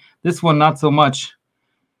 right? This one, not so much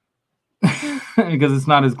because it's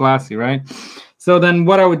not as glassy, right? So then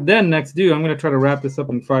what I would then next do, I'm going to try to wrap this up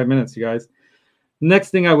in 5 minutes, you guys. Next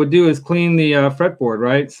thing I would do is clean the fretboard,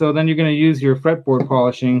 right? So then you're going to use your fretboard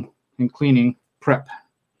polishing and cleaning prep,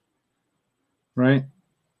 right?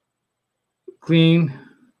 Clean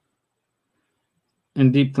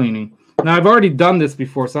and deep cleaning. Now, I've already done this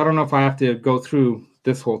before, so I don't know if I have to go through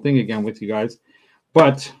this whole thing again with you guys.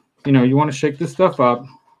 But, you know, you want to shake this stuff up.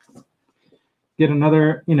 Get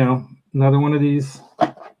another, you know, another one of these.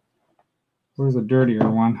 Where's a dirtier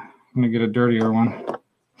one? I'm going to get a dirtier one.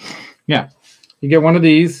 Yeah. You get one of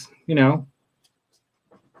these, you know,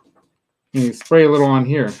 and you spray a little on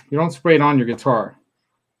here. You don't spray it on your guitar.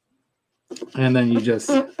 And then you just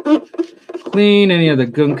clean any of the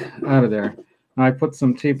gunk out of there. Now I put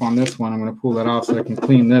some tape on this one. I'm going to pull that off so I can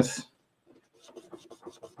clean this.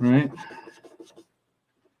 Right?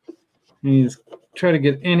 And you just try to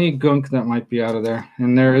get any gunk that might be out of there.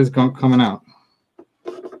 And there is gunk coming out.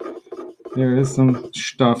 There is some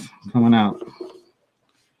stuff coming out.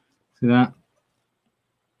 See that?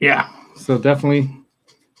 Yeah. So definitely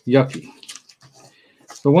yucky.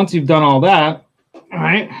 So once you've done all that, all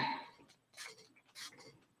right, I'm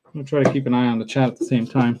going to try to keep an eye on the chat at the same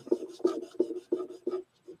time.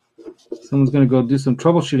 Someone's going to go do some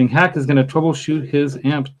troubleshooting. Hack is going to troubleshoot his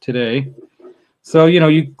amp today. So, you know,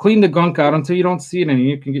 you clean the gunk out until you don't see it any.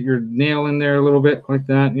 You can get your nail in there a little bit like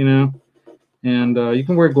that, you know. And you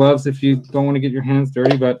can wear gloves if you don't want to get your hands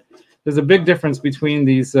dirty. But there's a big difference between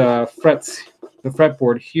these frets, the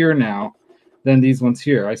fretboard here now, than these ones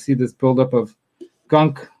here. I see this buildup of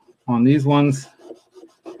gunk on these ones.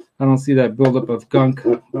 I don't see that buildup of gunk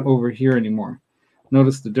over here anymore.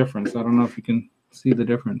 Notice the difference. I don't know if you can see the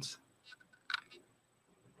difference.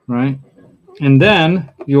 Right? And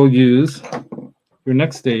then you'll use your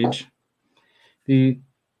next stage. The,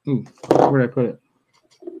 ooh, where did I put it?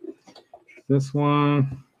 This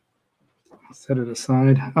one. Set it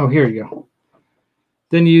aside. Oh, here you go.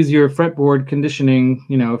 Then you use your fretboard conditioning.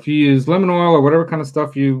 You know, if you use lemon oil or whatever kind of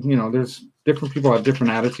stuff you know, there's different people have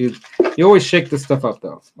different attitudes. You always shake this stuff up,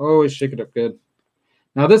 though. Always shake it up good.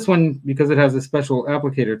 Now, this one, because it has a special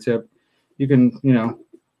applicator tip, you can, you know,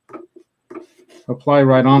 apply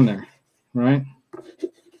right on there, right?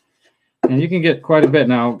 And you can get quite a bit.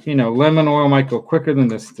 Now, you know, lemon oil might go quicker than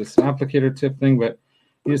this applicator tip thing, but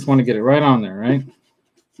you just want to get it right on there, right?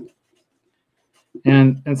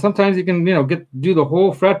 And sometimes you can, you know, do the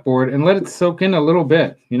whole fretboard and let it soak in a little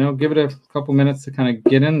bit, you know, give it a couple minutes to kind of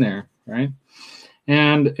get in there, right?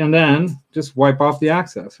 And then just wipe off the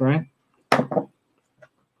excess, right?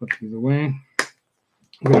 Put these away.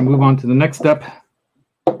 We're going to move on to the next step.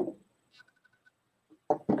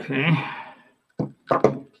 Okay. We're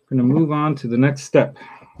going to move on to the next step.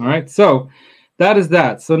 All right. So that is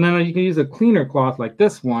that. So now you can use a cleaner cloth like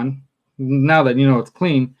this one, now that you know it's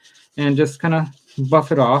clean, and just kind of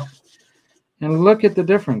buff it off. And look at the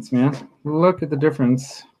difference, man. Look at the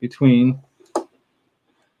difference between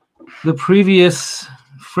the previous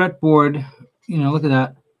fretboard. You know, look at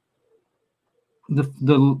that.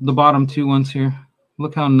 The bottom two ones here.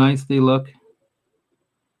 Look how nice they look.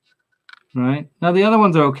 Right? Now the other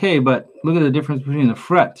ones are okay, but look at the difference between the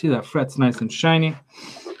fret too. That fret's nice and shiny.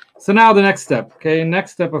 So now the next step. Okay,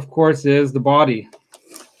 next step, of course, is the body.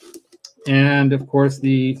 And of course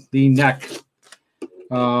the neck.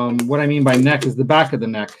 What I mean by neck is the back of the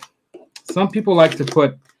neck. Some people like to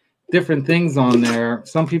put different things on there.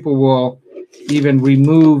 Some people will even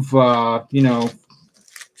remove, you know,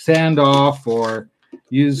 sand off or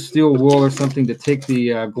use steel wool or something to take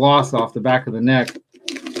the gloss off the back of the neck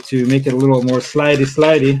to make it a little more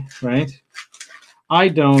slidey, right? I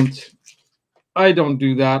don't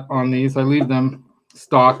do that on these. I leave them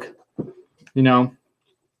stock, you know,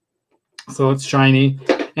 so it's shiny.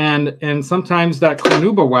 And sometimes that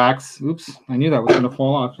carnauba wax, oops, I knew that was going to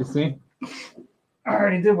fall off, you see. I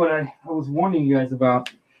already did what I was warning you guys about.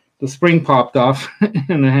 The spring popped off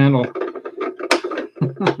in the handle.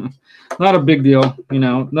 Not a big deal, you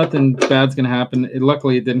know, nothing bad's going to happen.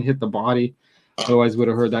 Luckily, it didn't hit the body. Otherwise, would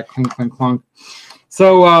have heard that clink, clink, clunk.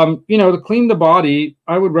 So, you know, to clean the body,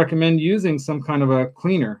 I would recommend using some kind of a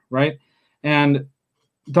cleaner, right? And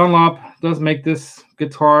Dunlop does make this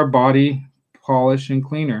guitar body polish and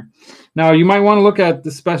cleaner. Now, you might want to look at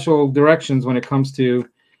the special directions when it comes to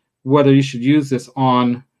whether you should use this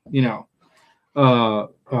on, you know,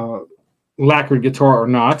 lacquered guitar or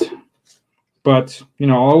not. But, you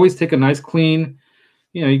know, always take a nice clean,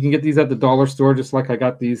 you know, you can get these at the dollar store, just like I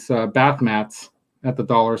got these bath mats at the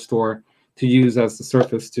dollar store to use as the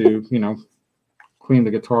surface to, you know, clean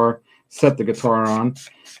the guitar, set the guitar on.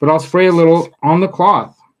 But I'll spray a little on the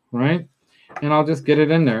cloth, right? And I'll just get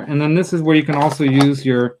it in there. And then this is where you can also use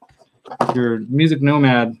your Music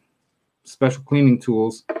Nomad special cleaning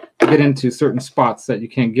tools to get into certain spots that you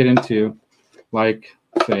can't get into, like,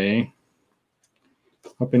 say,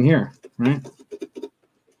 up in here, right?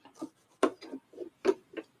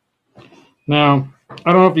 Now,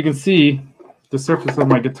 I don't know if you can see the surface of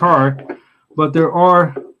my guitar, but there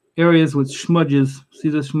are areas with smudges. See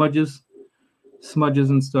the smudges? Smudges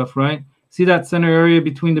and stuff, right? See that center area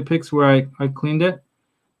between the picks where I cleaned it?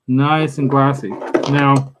 Nice and glassy.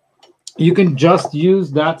 Now, you can just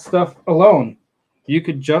use that stuff alone. You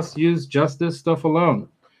could just use just this stuff alone.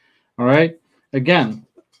 All right? Again,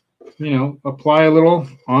 apply a little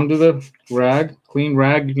onto the rag, clean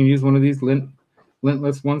rag. You can use one of these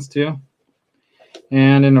lintless ones too.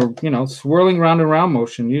 And in a, swirling round and round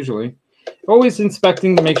motion, usually. Always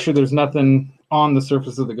inspecting to make sure there's nothing on the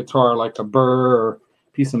surface of the guitar, like a burr or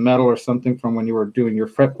piece of metal or something from when you were doing your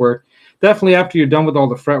fret work. Definitely after you're done with all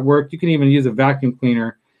the fret work, you can even use a vacuum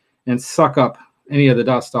cleaner and suck up any of the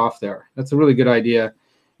dust off there. That's a really good idea.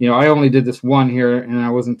 I only did this one here, and I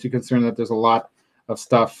wasn't too concerned that there's a lot of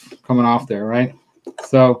stuff coming off there, right?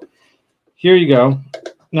 So here you go.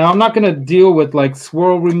 Now, I'm not going to deal with like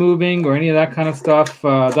swirl removing or any of that kind of stuff.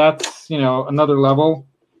 That's, another level.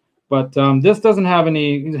 But this doesn't have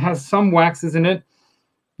any, it has some waxes in it,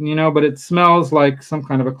 but it smells like some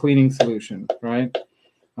kind of a cleaning solution, right?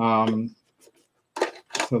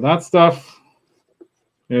 So that stuff,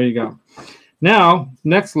 there you go. Now,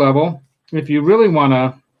 next level, if you really want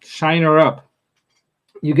to shine her up,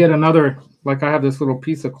 you get another, like I have this little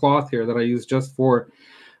piece of cloth here that I use just for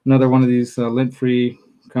another one of these lint-free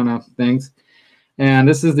kind of things. And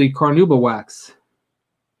this is the carnauba wax,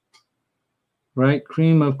 right?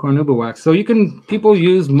 Cream of carnauba wax. So people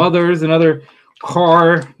use Mothers and other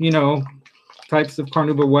car, types of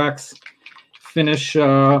carnauba wax finish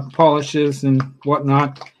polishes and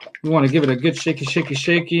whatnot. You want to give it a good shaky, shaky,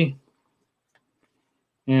 shaky.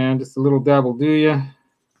 And just a little dab will do you.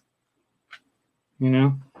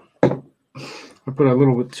 I put a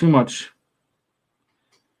little bit too much,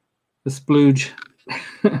 the splooge.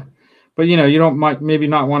 But, you don't maybe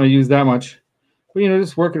not want to use that much. But,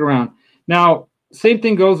 just work it around. Now, same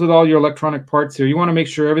thing goes with all your electronic parts here. You want to make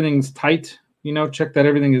sure everything's tight. Check that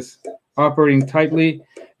everything is operating tightly.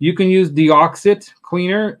 You can use deoxit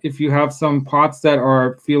cleaner if you have some pots that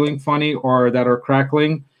are feeling funny or that are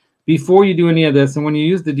crackling before you do any of this. And when you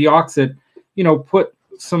use the deoxit, put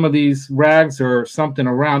some of these rags or something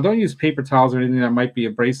around. Don't use paper towels or anything that might be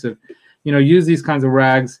abrasive. Use these kinds of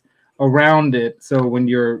rags around it. So when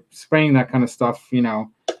you're spraying that kind of stuff,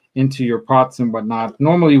 into your pots and whatnot,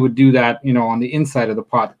 normally you would do that, on the inside of the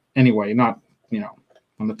pot anyway, not,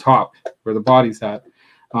 on the top where the body's at.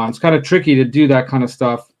 It's kind of tricky to do that kind of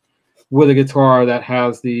stuff with a guitar that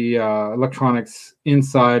has the electronics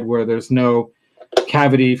inside where there's no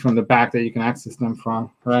cavity from the back that you can access them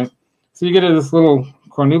from, right? So you get this little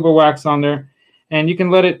carnauba wax on there, and you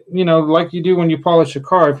can let it, like you do when you polish a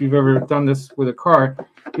car. If you've ever done this with a car,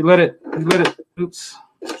 you let it. Oops,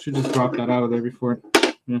 should just drop that out of there before.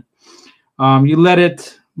 Yeah. You let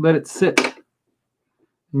it sit.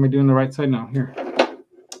 Am I doing the right side now? Here.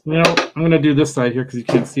 I'm going to do this side here because you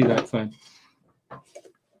can't see that side.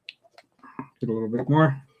 Get a little bit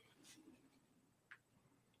more.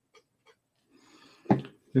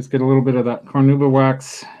 Just get a little bit of that carnauba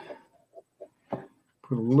wax.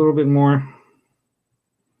 Put a little bit more.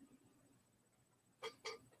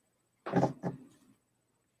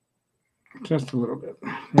 Just a little bit.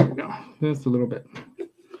 There we go. Just a little bit.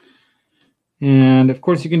 And of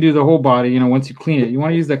course, you can do the whole body, once you clean it. You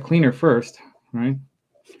want to use that cleaner first, right?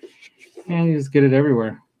 And you just get it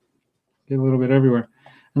everywhere. Get a little bit everywhere.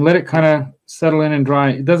 And let it kind of settle in and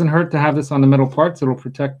dry. It doesn't hurt to have this on the metal parts. It'll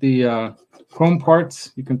protect the chrome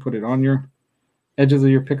parts. You can put it on your edges of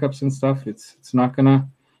your pickups and stuff. It's not going to,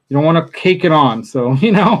 you don't want to cake it on. So,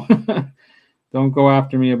 don't go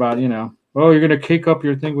after me about, oh, you're going to cake up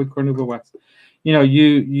your thing with carnauba wax.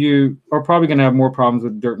 You are probably going to have more problems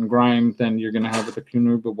with dirt and grime than you're going to have with the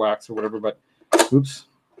carnauba wax or whatever. But, oops.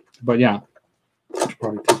 But yeah, I should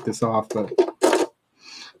probably take this off, but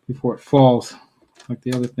before it falls, like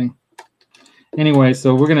the other thing. Anyway,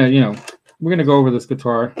 so we're gonna go over this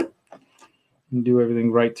guitar and do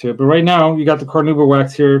everything right to it. But right now, you got the carnauba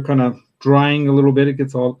wax here, kind of drying a little bit. It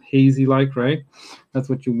gets all hazy, like, right? That's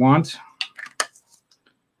what you want.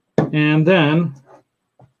 And then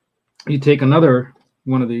you take another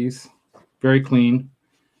one of these, very clean,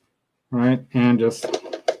 right, and just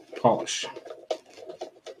polish.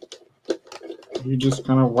 You just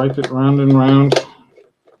kind of wipe it round and round.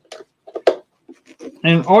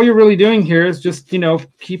 And all you're really doing here is just,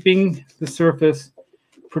 keeping the surface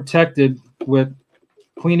protected with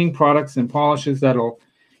cleaning products and polishes that'll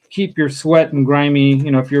keep your sweat and grimy.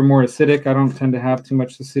 If you're more acidic, I don't tend to have too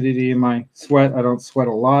much acidity in my sweat. I don't sweat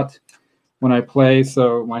a lot when I play,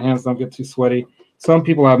 so my hands don't get too sweaty. Some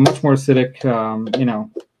people have much more acidic,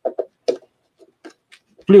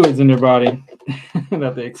 fluids in their body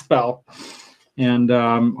that they expel. And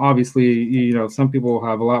obviously, you know, some people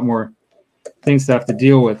have a lot more things to have to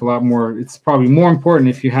deal with, a lot more. It's probably more important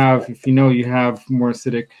if you know you have more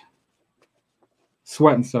acidic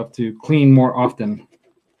sweat and stuff, to clean more often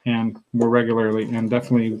and more regularly, and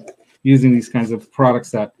definitely using these kinds of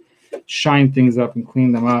products that shine things up and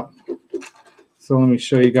clean them up. So let me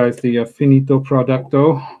show you guys the Finito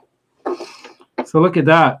Producto. So look at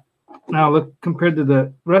that. Now look, compared to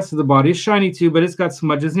the rest of the body, it's shiny too, but it's got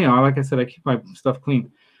smudges. You know, like I said, I keep my stuff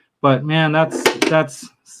clean. But man, that's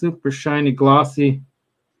super shiny, glossy,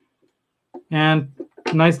 and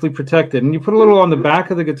nicely protected. And you put a little on the back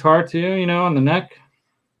of the guitar too, you know, on the neck.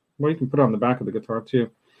 Well, you can put it on the back of the guitar too.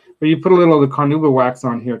 But you put a little of the carnauba wax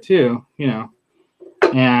on here too, you know.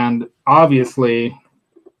 And obviously,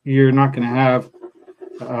 you're not going to have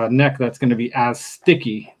a neck that's going to be as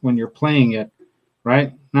sticky when you're playing it,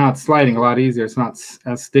 right? Now it's sliding a lot easier. It's not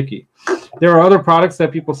as sticky. There are other products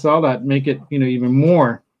that people sell that make it, you know, even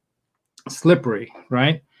more slippery,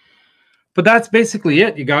 right? But that's basically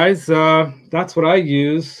it, you guys. That's what I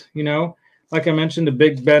use, you know. Like I mentioned, the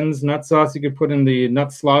Big Ben's nut sauce you could put in the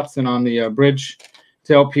nut slots and on the bridge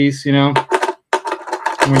tailpiece, you know.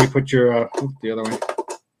 And when you put your, the other way.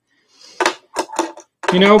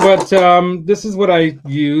 You know, but this is what I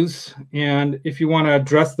use. And if you want to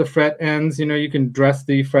dress the fret ends, you know, you can dress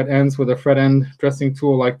the fret ends with a fret end dressing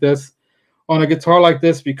tool like this. On a guitar like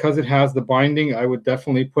this, because it has the binding, I would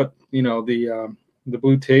definitely put, you know, the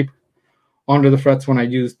blue tape onto the frets when I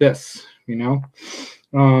use this, you know.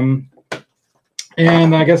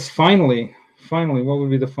 And I guess finally, what would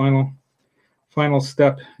be the final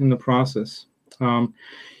step in the process?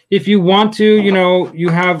 If you want to, you know, you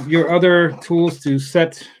have your other tools to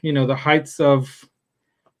set, you know, the heights of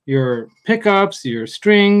your pickups, your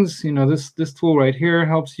strings. You know, this tool right here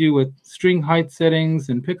helps you with string height settings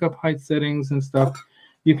and pickup height settings and stuff.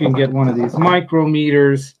 You can get one of these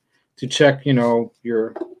micrometers to check, you know,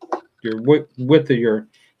 your width of your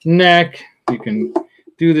neck. You can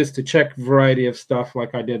do this to check a variety of stuff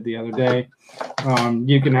like I did the other day.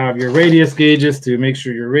 You can have your radius gauges to make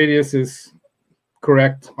sure your radius is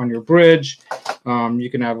correct on your bridge. You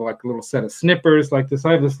can have like a little set of snippers like this.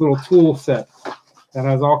 I have this little tool set that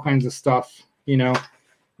has all kinds of stuff, you know.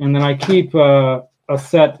 And then I keep a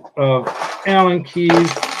set of Allen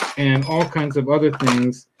keys and all kinds of other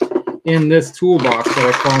things in this toolbox that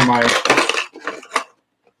I call my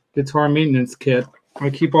guitar maintenance kit.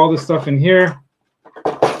 I keep all this stuff in here.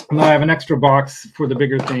 And then I have an extra box for the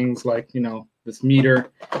bigger things like, you know, this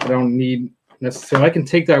meter. I don't need necessarily. I can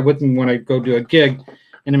take that with me when I go do a gig,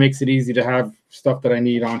 and it makes it easy to have stuff that I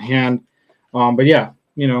need on hand. But yeah,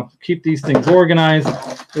 you know, keep these things organized.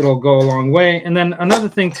 It'll go a long way. And then another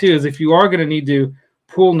thing too is if you are going to need to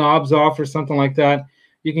pull knobs off or something like that,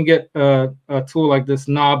 you can get a tool like this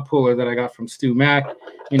knob puller that I got from Stu Mack.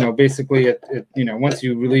 You know, basically it you know, once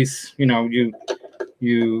you release, you know,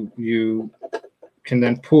 you can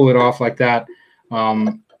then pull it off like that.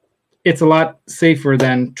 It's a lot safer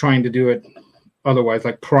than trying to do it otherwise,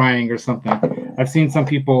 like prying or something. I've seen some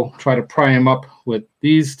people try to pry them up with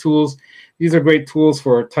these tools. These are great tools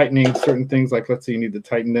for tightening certain things. Like, let's say you need to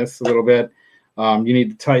tighten this a little bit. You need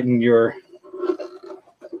to tighten your,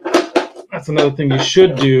 that's another thing you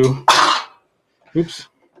should do. Oops.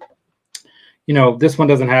 You know, this one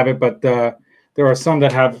doesn't have it, but there are some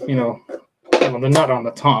that have, you know, the nut on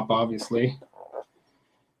the top, obviously.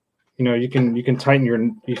 You know, you can tighten your,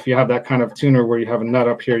 if you have that kind of tuner where you have a nut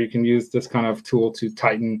up here, you can use this kind of tool to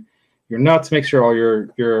tighten your nuts. Make sure all your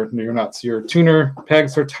nuts, your tuner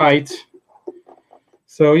pegs are tight.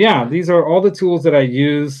 So yeah, these are all the tools that I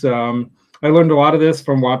use. I learned a lot of this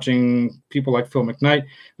from watching people like Phil McKnight.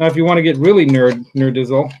 Now, if you want to get really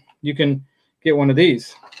nerdizzle, you can get one of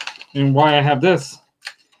these. And why I have this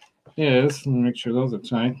is, let me make sure those are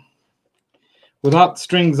tight. Without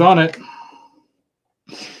strings on it,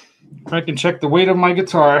 I can check the weight of my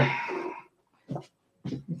guitar.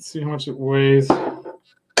 Let's see how much it weighs.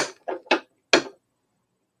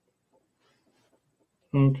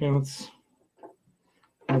 Okay, let's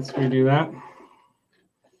redo that.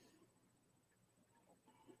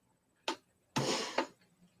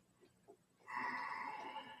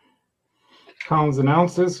 Pounds and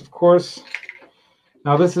ounces, of course.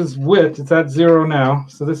 Now this is width. It's at 0 now.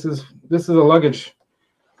 So this is a luggage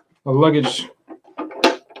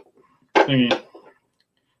thingy. So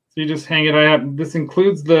you just hang it. This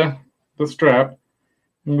includes the strap,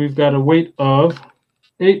 and we've got a weight of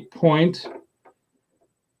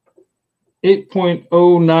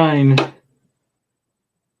 8.09.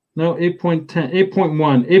 No,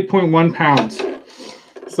 8.1 pounds.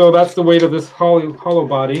 So that's the weight of this hollow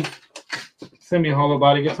body, semi-hollow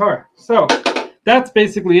body guitar. So that's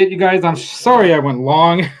basically it, you guys. I'm sorry I went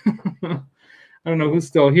long. I don't know who's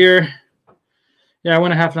still here. Yeah, I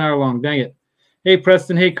went a half an hour long. Dang it. Hey,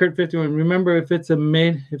 Preston. Hey, Kurt51. Remember, if it's a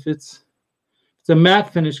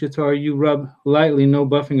matte finish guitar, you rub lightly, no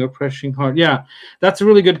buffing or pressing hard. Yeah, that's a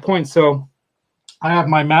really good point. So I have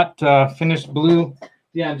my matte finished blue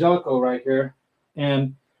D'Angelico right here,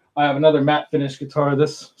 and I have another matte finished guitar,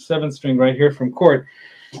 this 7-string right here from Court.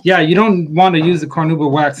 Yeah, you don't want to use the carnauba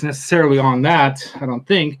wax necessarily on that, I don't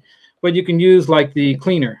think, but you can use like the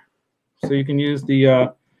cleaner. So you can use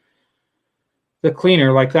the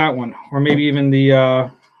cleaner like that one, or maybe even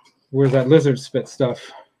the where's that lizard spit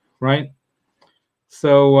stuff, right?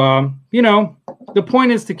 So you know, the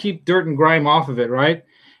point is to keep dirt and grime off of it, right?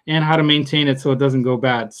 And how to maintain it so it doesn't go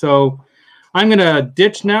bad. So I'm gonna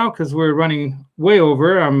ditch now because we're running way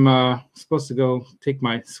over. I'm supposed to go take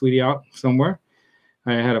my sweetie out somewhere.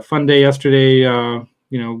 I had a fun day yesterday,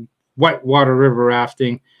 you know, whitewater river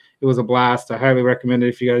rafting. It was a blast. I highly recommend it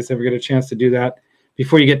if you guys ever get a chance to do that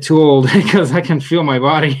before you get too old, because I can feel my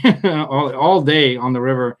body all day on the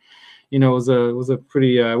river. You know, it was a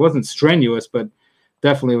pretty, it wasn't strenuous, but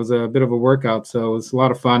definitely was a bit of a workout. So it was a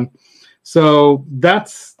lot of fun. So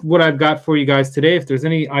that's what I've got for you guys today. If there's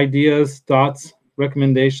any ideas, thoughts,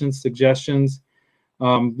 recommendations, suggestions,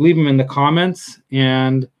 leave them in the comments.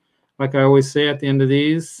 And like I always say at the end of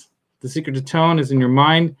these, the secret to tone is in your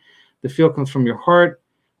mind. The feel comes from your heart.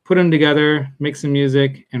 Put them together, make some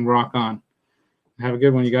music, and rock on. Have a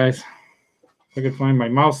good one, you guys. If I could find my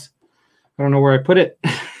mouse. I don't know where I put it.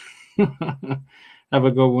 Have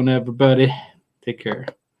a good one, everybody. Take care.